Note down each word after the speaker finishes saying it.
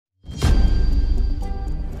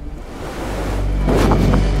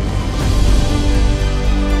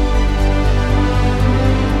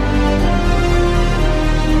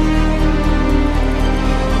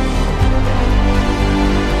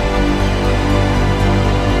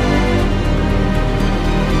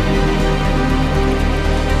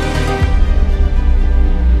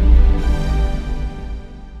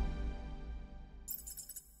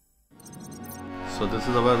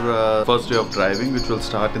first day of driving, which will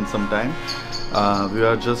start in some time. We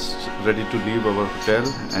are just ready to leave our hotel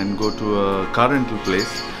and go to a car rental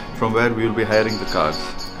place from where we will be hiring the cars,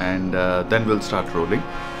 and then we'll start rolling.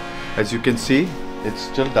 As you can see, it's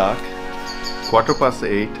still dark,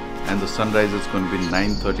 8:15, and the sunrise is going to be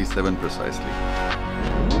 9:37 precisely.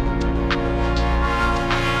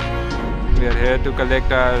 We are here to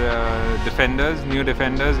collect our defenders, new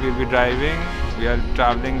defenders we'll be driving. We are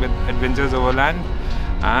traveling with Adventures Overland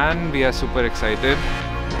and we are super excited.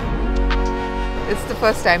 It's the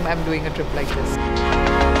first time I'm doing a trip like this.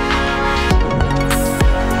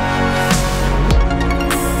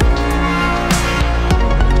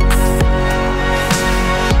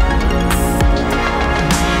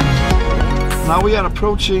 Now we are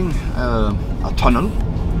approaching a tunnel,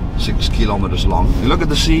 6 kilometers long. You look at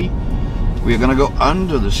the sea, we're gonna go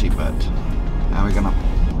under the seabed and we're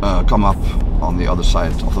gonna come up on the other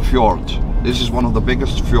side of the fjord. This is one of the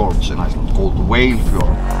biggest fjords in Iceland, called the Whale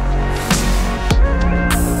Fjord.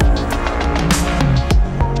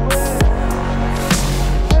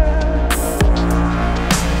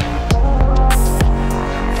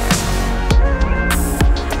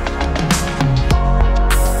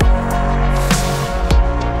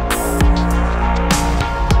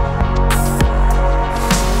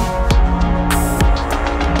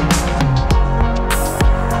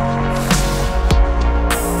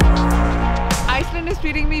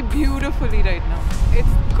 Treating me beautifully right now.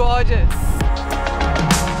 It's gorgeous.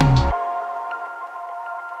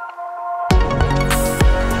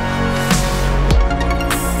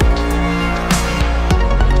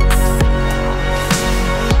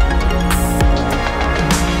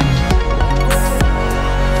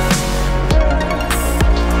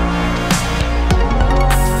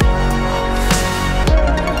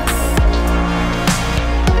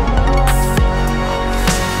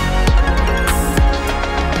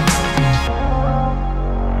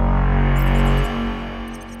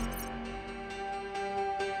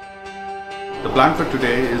 The plan for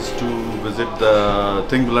today is to visit the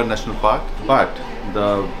Thingvellir National Park, but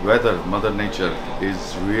the weather, Mother Nature,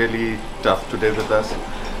 is really tough today with us.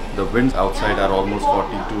 The winds outside are almost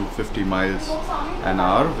 40 to 50 miles an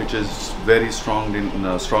hour, which is very strong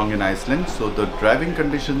in Iceland. So the driving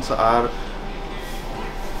conditions are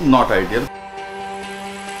not ideal.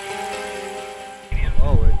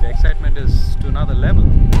 Oh, the excitement is to another level.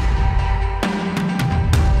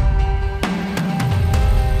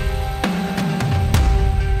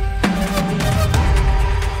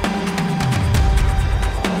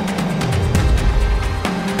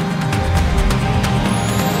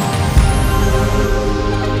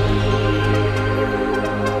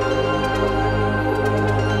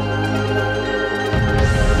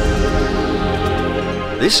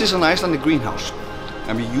 This is an Icelandic greenhouse,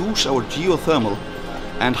 and we use our geothermal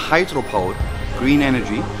and hydropower green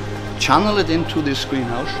energy, channel it into this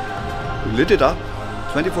greenhouse, we lit it up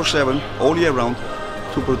 24/7 all year round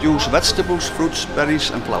to produce vegetables, fruits, berries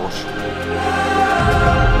and flowers.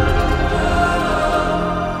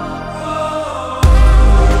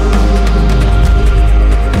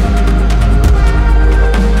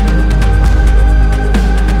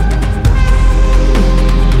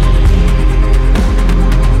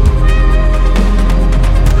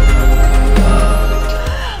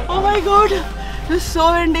 It's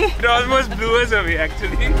so windy. It almost blew us away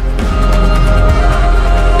actually.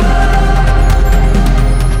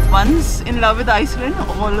 Once in love with Iceland,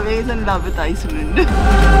 always in love with Iceland.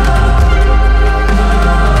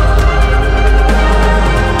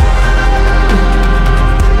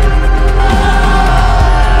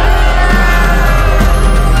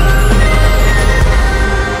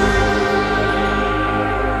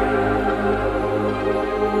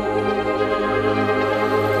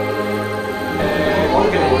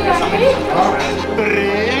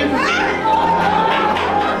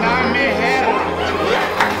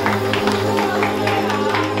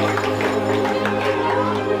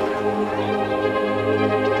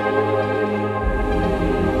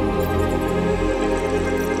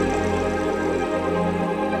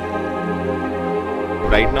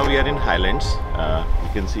 Right now we are in Highlands. You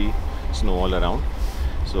can see snow all around.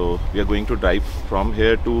 So we are going to drive from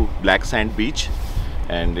here to Black Sand Beach,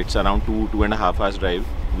 and it's around 2.5 hours drive.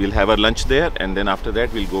 We'll have our lunch there, and then after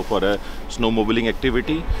that we'll go for a snowmobiling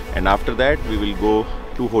activity, and after that we will go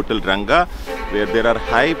to Hotel Ranga, where there are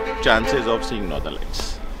high chances of seeing northern lights.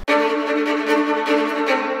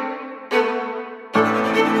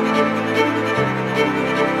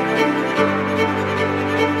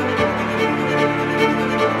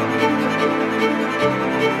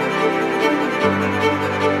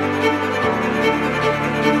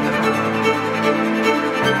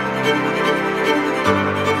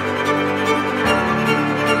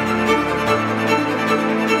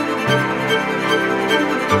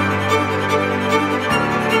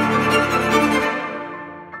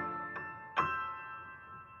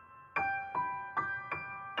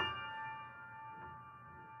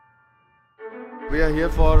 We are here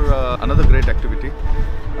for another great activity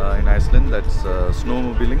in Iceland, that's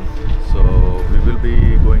snowmobiling. So we will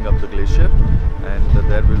be going up the glacier and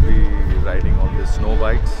there will be riding on the snow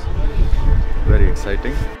bikes. Very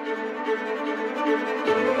exciting.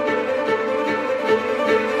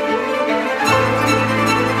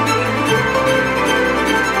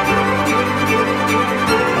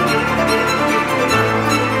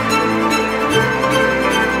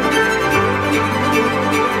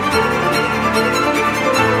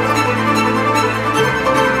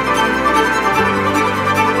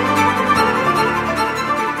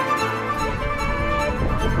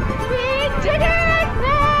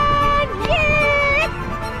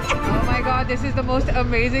 This is the most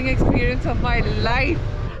amazing experience of my life.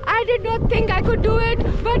 I did not think I could do it,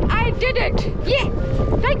 but I did it. Yeah!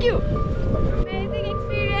 Thank you! Amazing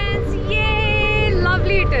experience. Yay!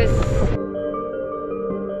 Lovely it is.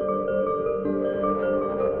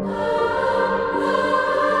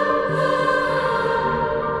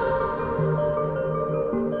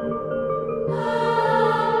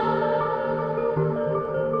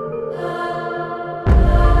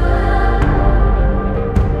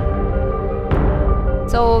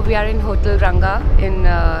 So we are in Hotel Ranga in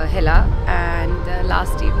Hela, and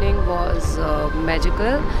last evening was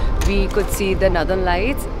magical. We could see the northern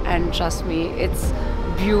lights, and trust me, it's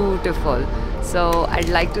beautiful. So I'd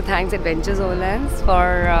like to thank Adventures Overland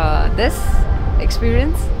for this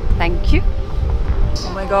experience. Thank you.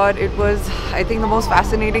 Oh my god, it was, I think, the most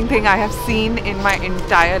fascinating thing I have seen in my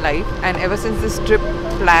entire life. And ever since this trip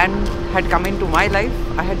plan had come into my life,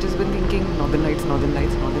 I had just been thinking northern lights, northern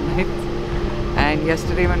lights, northern lights. And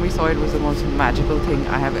yesterday when we saw it, was the most magical thing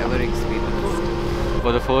I have ever experienced.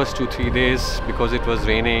 For the first 2-3 days, because it was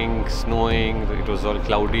raining, snowing, it was all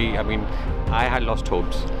cloudy, I mean, I had lost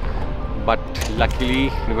hopes. But luckily,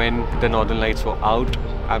 when the northern lights were out,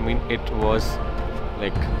 I mean, it was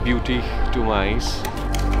like beauty to my eyes.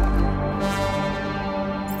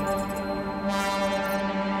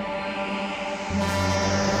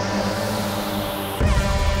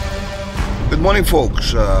 Good morning,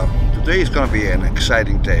 folks. Today is going to be an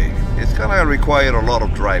exciting day. It's going to require a lot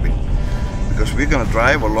of driving because we're going to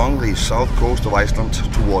drive along the south coast of Iceland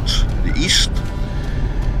towards the east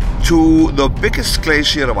to the biggest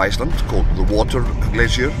glacier of Iceland, called the Water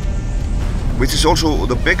Glacier, which is also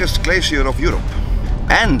the biggest glacier of Europe.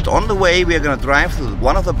 And on the way we are going to drive through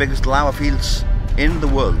one of the biggest lava fields in the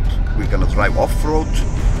world. We're going to drive off-road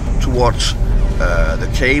towards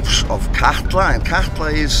the caves of Katla, and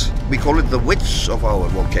Katla is, we call it the witch of our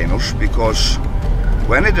volcanoes, because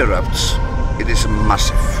when it erupts, it is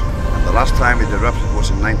massive. And the last time it erupted was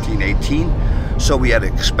in 1918, so we are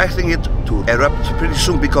expecting it to erupt pretty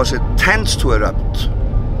soon, because it tends to erupt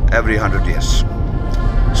every 100 years.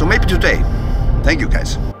 So maybe today. Thank you,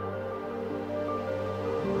 guys.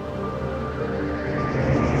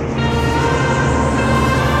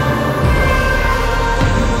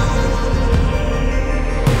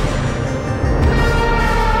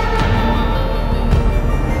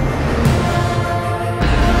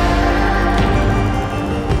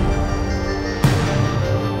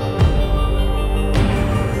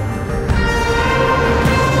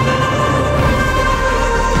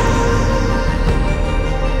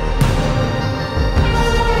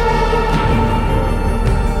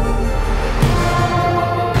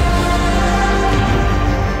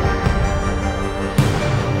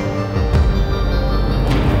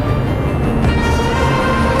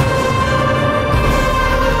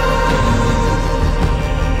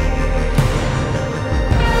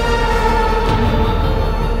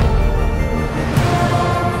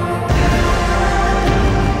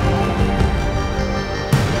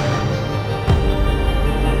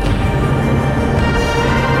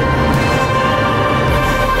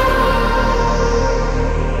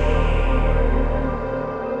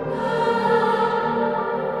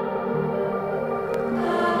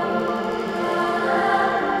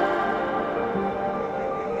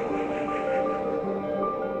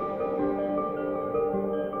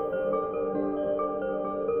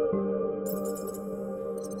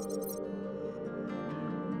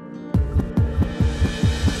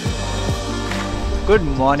 Good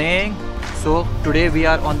morning. So today we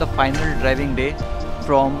are on the final driving day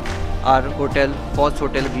from our hotel, Foss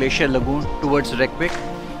Hotel Glacier Lagoon towards Reykjavik.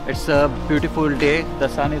 It's a beautiful day. The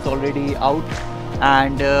sun is already out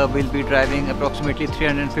and we'll be driving approximately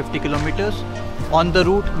 350 kilometers. On the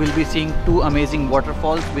route we'll be seeing two amazing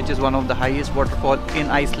waterfalls, which is one of the highest waterfall in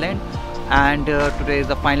Iceland. And today is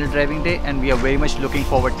the final driving day and we are very much looking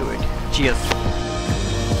forward to it. Cheers.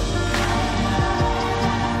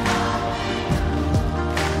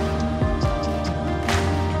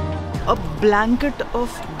 a blanket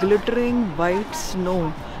of glittering white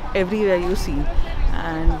snow everywhere you see,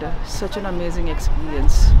 and such an amazing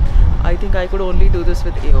experience. I think I could only do this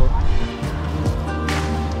with AO.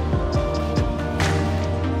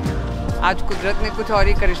 आज कुदरत ने कुछ और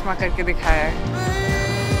ही करिश्मा करके दिखाया है.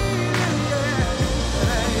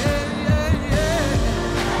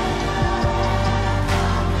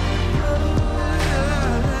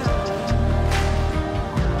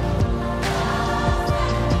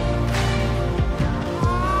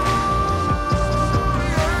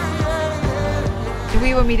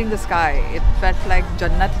 We were meeting the sky. It felt like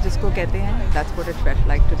Jannat jisko kehte hain. That's what it felt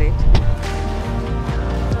like today.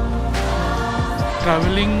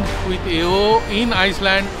 Traveling with AO in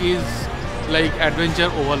Iceland is like adventure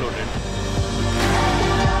overloaded.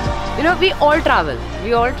 You know, we all travel,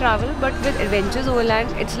 but with Adventures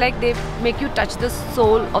Overland, it's like they make you touch the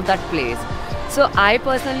soul of that place. So I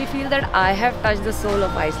personally feel that I have touched the soul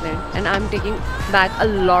of Iceland, and I'm taking back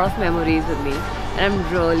a lot of memories with me, and I'm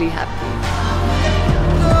really happy.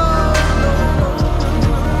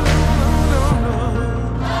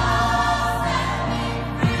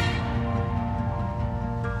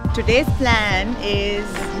 Today's plan is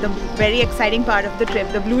the very exciting part of the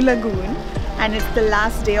trip, the Blue Lagoon, and it's the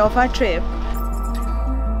last day of our trip.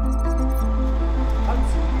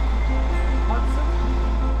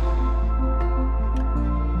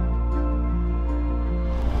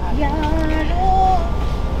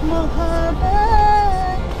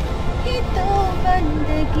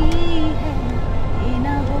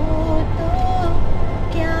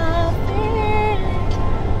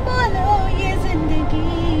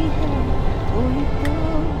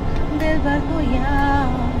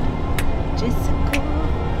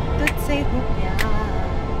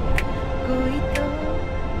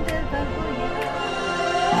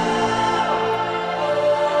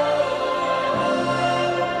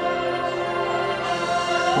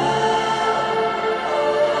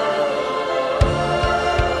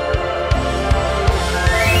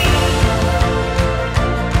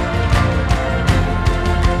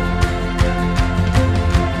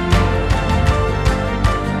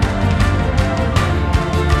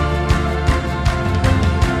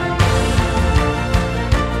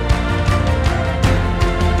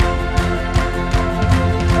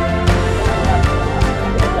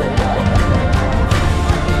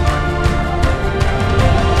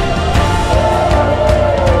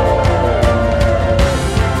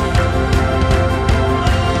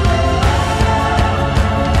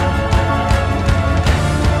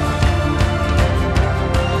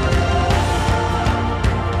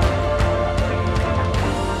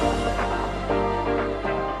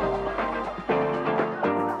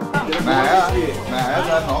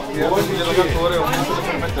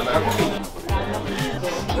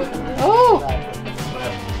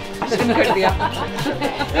 कर दिया.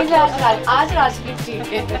 आज राशि ठीक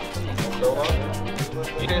है.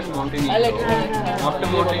 It is Montenegro. After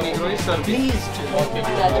Montenegro is Serbia.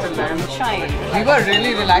 We were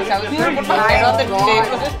really relaxed. I was going to put my head on the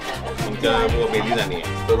table. उनका वो बेली जानी है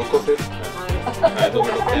तो रुको फिर. तो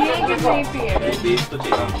बीच तो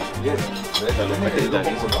चाहिए. चलो बेली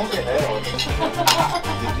जानी सुनो.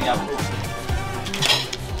 जितनी आपको.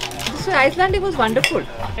 So Icelandic was wonderful.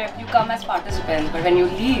 You come as participants, but when you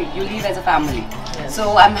leave as a family.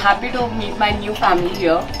 So I'm happy to meet my new family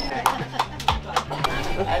here.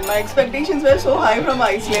 And my expectations were so high from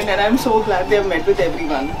Iceland, and I'm so glad they have met with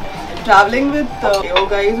everyone. Traveling with AO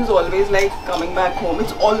guys is always like coming back home.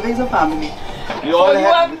 It's always a family. You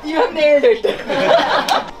have nailed it.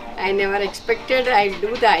 I never expected I'll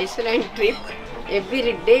do the Iceland trip.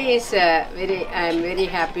 Every day is I'm very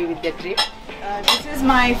happy with the trip. This is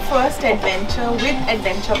my first adventure with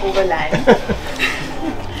Adventure Overland.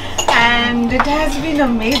 And it has been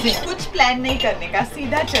amazing. कुछ plan नहीं करने का,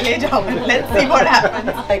 सीधा चले जाओ. Let's see what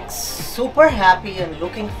happens. Like super happy and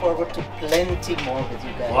looking forward to plenty more with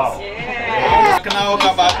you guys. Wow. चखनाओं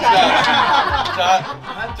का बादशाह.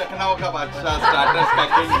 चखनाओं का बादशाह starters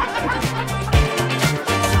packing.